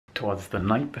'Twas the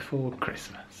night before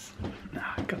Christmas. Nah,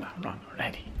 I got that wrong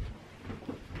already.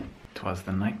 'Twas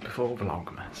the night before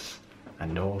Vlogmas,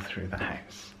 and all through the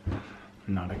house,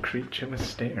 not a creature was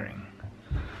stirring.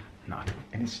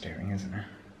 It is stirring, isn't it?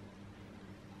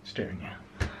 Stirring, yeah.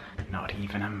 Not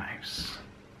even a mouse.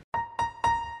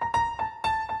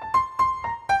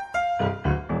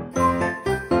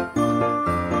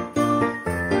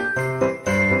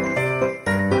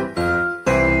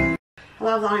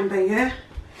 Hello, Line Bay here.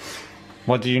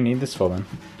 What do you need this for then?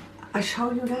 I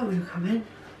show you now when you come in.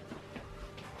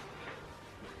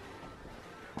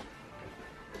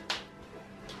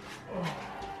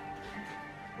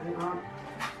 Hang on.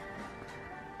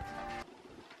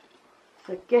 It's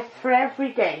a gift for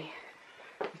every day.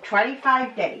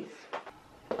 25 days.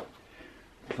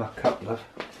 For a couple of.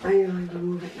 I know, I'm gonna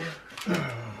move it now.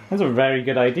 That's a very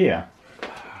good idea.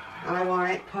 I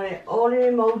want it, put it all in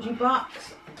an emoji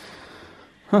box.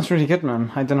 That's really good,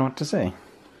 man. I don't know what to say.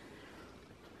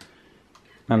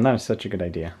 Man, that is such a good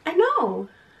idea. I know.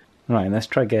 Right, let's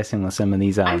try guessing what some of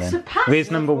these are then.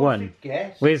 Where's number one?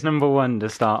 Where's number one to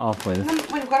start off with?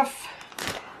 We've got to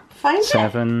find it.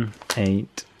 7,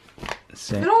 8, 6.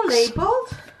 They're all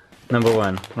labelled. Number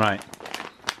one, right.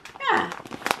 Yeah.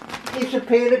 It's a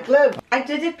pair of gloves. I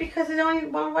did it because it's only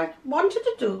what I wanted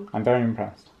to do. I'm very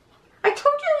impressed. I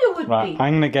told you you would Right, be.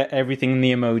 I'm going to get everything in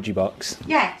the emoji box.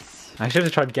 Yes. I should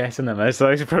have tried guessing them as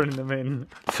I was putting them in.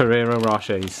 Ferrero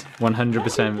Rochers,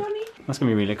 100%. That's going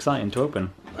to be really exciting to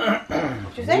open. What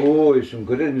do you think? Oh, there's some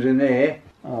good ones in there.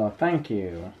 Oh, thank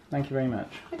you. Thank you very much.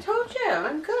 I told you,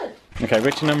 I'm good. Okay,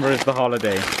 which number is the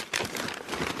holiday?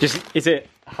 Is it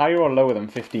higher or lower than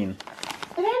 15?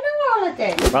 I don't know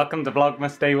holiday. Welcome to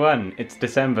Vlogmas Day 1. It's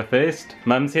December 1st.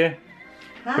 Mum's here.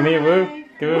 Hi. Give me a woo.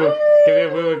 Give me a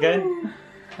woo again.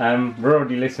 We're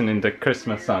already listening to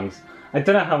Christmas songs. I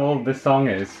don't know how old this song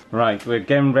is. Right, we're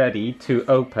getting ready to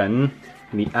open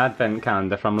the advent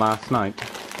calendar from last night.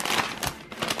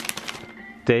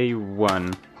 Day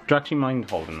 1. Do you actually mind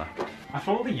holding that?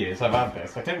 After all the years I've had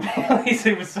this, I didn't realise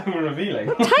it was so revealing.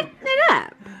 Tighten it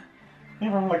up.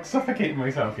 Yeah, I'm like suffocating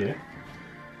myself here.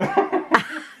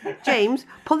 James,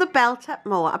 pull the belt up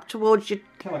more, up towards your...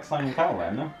 I feel like Simon Cowell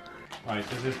there, no? Right,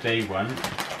 this is day 1.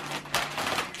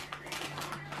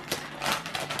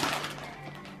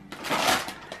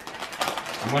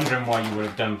 I'm wondering what you would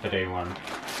have done for day 1.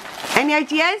 Any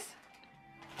ideas?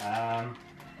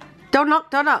 Don't look,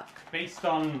 don't look. Based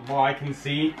on what I can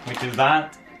see, which is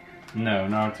that, no,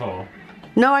 not at all.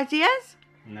 No ideas?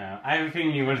 No, I have a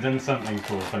feeling you would have done something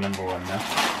cool for number 1 now.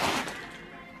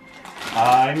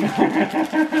 I know.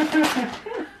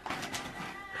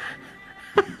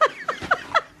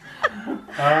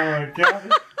 Oh my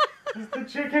god, it's the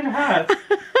chicken hat.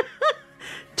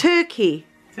 Turkey.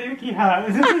 Turkey hat.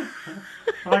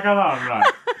 Have I got that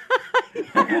right?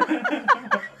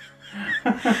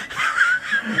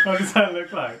 What does that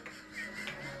look like?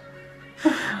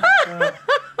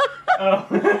 Oh.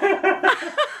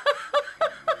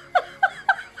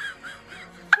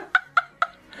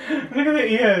 Look at the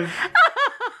ears.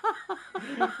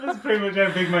 That's pretty much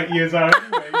how big my ears are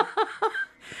anyway.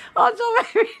 Oh, it's all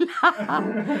very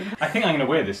loud. I think I'm going to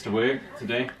wear this to work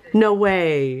today. No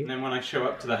way. And then when I show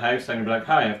up to the house, I'm going to be like,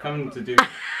 hi, I've come to do...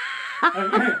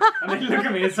 And they look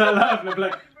at me and start laughing. I'll be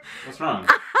like, what's wrong?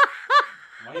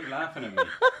 Why are you laughing at me?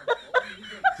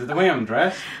 Is it the way I'm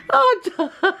dressed? Oh,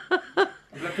 I'll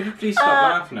be like, could you please stop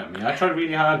laughing at me? I tried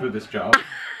really hard with this job.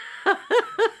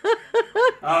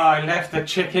 Oh, I left the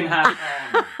chicken hat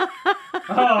on.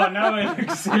 Oh, now I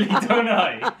look silly, don't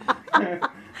I?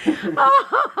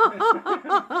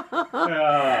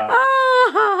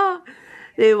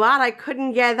 You what? I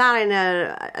couldn't get that in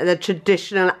a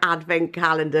traditional advent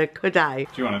calendar, could I?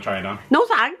 Do you want to try it on? No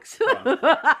thanks. Go on.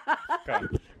 Go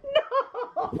on. No.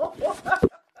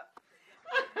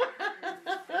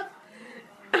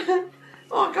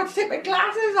 Oh, I've got to take my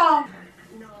glasses off.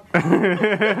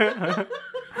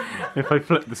 If I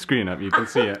flip the screen up, you can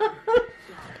see it.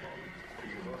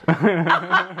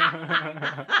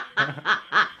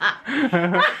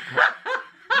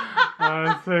 Oh,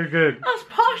 it's so good. That's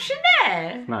posh, isn't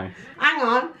it? Nice. Hang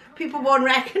on, people won't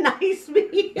recognise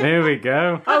me. There we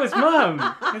go. Oh, it's Mum!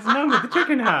 It's Mum with the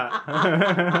chicken hat.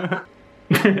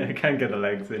 I can't get the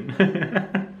legs in.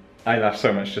 I laughed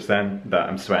so much just then that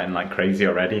I'm sweating like crazy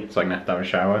already, so I'm gonna have to have a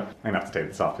shower. I'm gonna have to take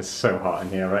this off, it's so hot in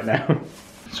here right now.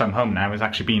 So I'm home now. It's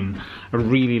actually been a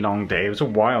really long day. It was a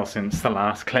while since the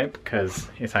last clip because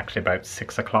it's actually about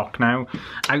 6 o'clock now.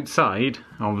 Outside,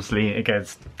 obviously, it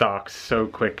gets dark so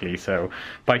quickly. So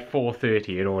by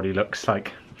 4:30, it already looks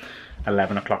like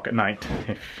 11 o'clock at night.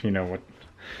 If you know what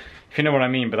I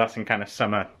mean. But that's in kind of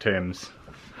summer terms.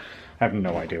 I have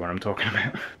no idea what I'm talking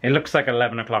about. It looks like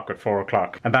 11 o'clock at 4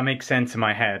 o'clock. And that makes sense in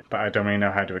my head, but I don't really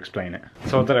know how to explain it.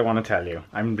 So what did I want to tell you?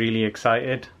 I'm really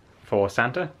excited for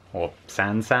Santa, or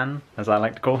San, as I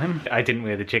like to call him. I didn't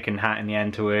wear the chicken hat in the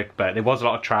end to work, but there was a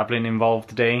lot of travelling involved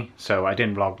today, so I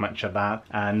didn't vlog much of that.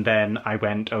 And then I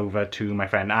went over to my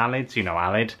friend Alid's, you know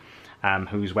Alid,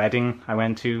 whose wedding I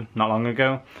went to not long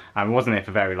ago. I wasn't there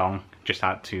for very long, just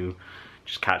had to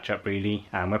catch up really.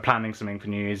 We're planning something for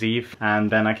New Year's Eve, and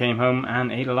then I came home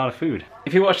and ate a lot of food.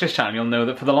 If you watch this channel, you'll know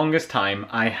that for the longest time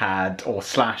I had, or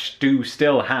slash do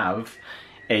still have,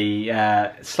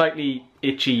 a slightly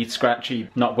itchy, scratchy,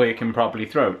 not working properly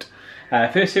throat.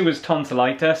 First it was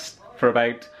tonsillitis for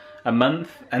about a month,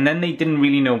 and then they didn't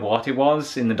really know what it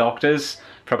was in the doctors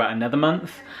for about another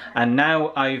month, and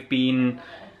now I've been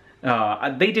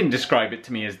they didn't describe it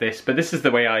to me as this, but this is the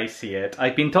way I see it.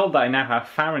 I've been told that I now have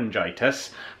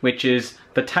pharyngitis, which is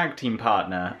the tag team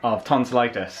partner of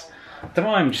tonsillitis. I don't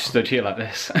know why I'm just stood here like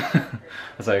this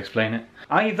as I explain it.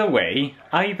 Either way,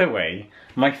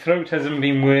 my throat hasn't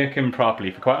been working properly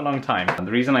for quite a long time. And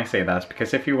the reason I say that is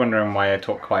because if you're wondering why I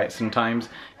talk quiet sometimes,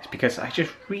 it's because I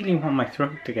just really want my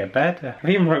throat to get better.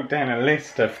 I even wrote down a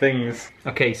list of things.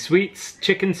 Okay, sweets,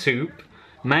 chicken soup,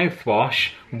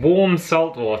 mouthwash, warm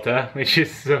salt water, which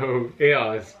is so,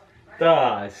 it's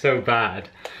so bad.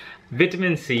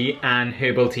 Vitamin C and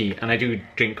herbal tea, and I do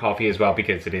drink coffee as well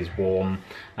because it is warm.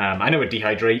 I know it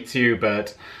dehydrates you,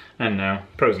 but I don't know,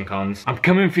 pros and cons. I'm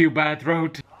coming for you, bad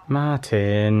throat.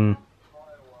 Martin's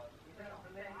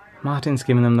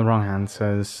giving them the wrong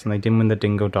answers, and they didn't win the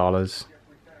dingo dollars.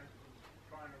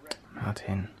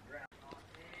 Martin.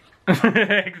 I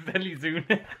accidentally zoomed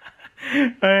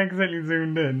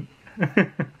in.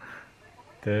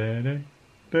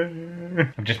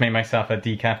 I've just made myself a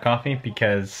decaf coffee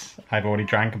because I've already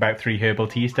drank about 3 herbal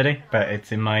teas today, but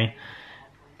it's in my...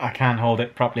 I can't hold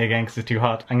it properly again because it's too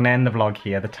hot. I'm going to end the vlog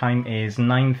here. The time is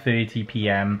 9:30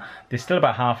 PM. There's still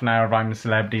about half an hour of I'm a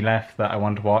Celebrity left that I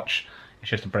want to watch.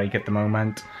 It's just a break at the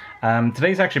moment.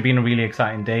 Today's actually been a really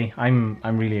exciting day. I'm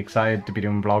really excited to be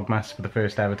doing Vlogmas for the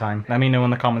first ever time. Let me know in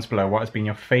the comments below what has been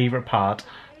your favourite part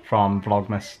from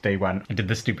Vlogmas day 1. I did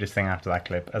the stupidest thing after that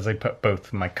clip, as I put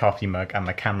both my coffee mug and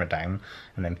my camera down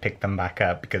and then picked them back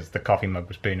up because the coffee mug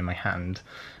was burning my hand.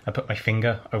 I put my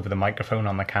finger over the microphone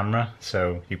on the camera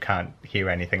so you can't hear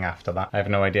anything after that. I have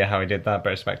no idea how I did that,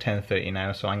 but it's about 10:30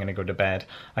 now, so I'm going to go to bed.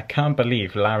 I can't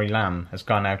believe Larry Lamb has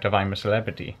gone out of I'm a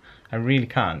Celebrity. I really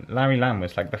can't. Larry Lamb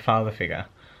was like the father figure,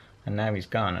 and now he's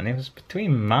gone. And it was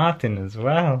between Martin as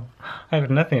well. I have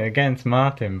nothing against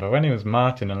Martin, but when it was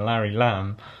Martin and Larry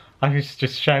Lamb, I was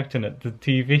just shouting at the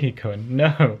TV going,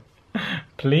 no,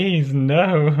 please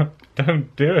no,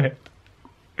 don't do it.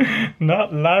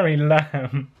 Not Larry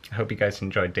Lamb. I hope you guys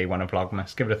enjoyed day 1 of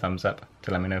Vlogmas. Give it a thumbs up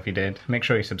to let me know if you did. Make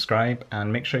sure you subscribe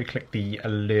and make sure you click the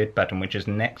alert button, which is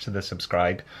next to the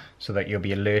subscribe, so that you'll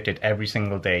be alerted every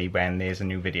single day when there's a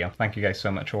new video. Thank you guys so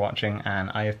much for watching,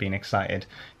 and I have been excited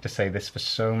to say this for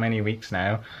so many weeks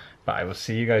now, but I will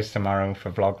see you guys tomorrow for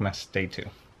Vlogmas day 2.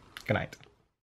 Good night.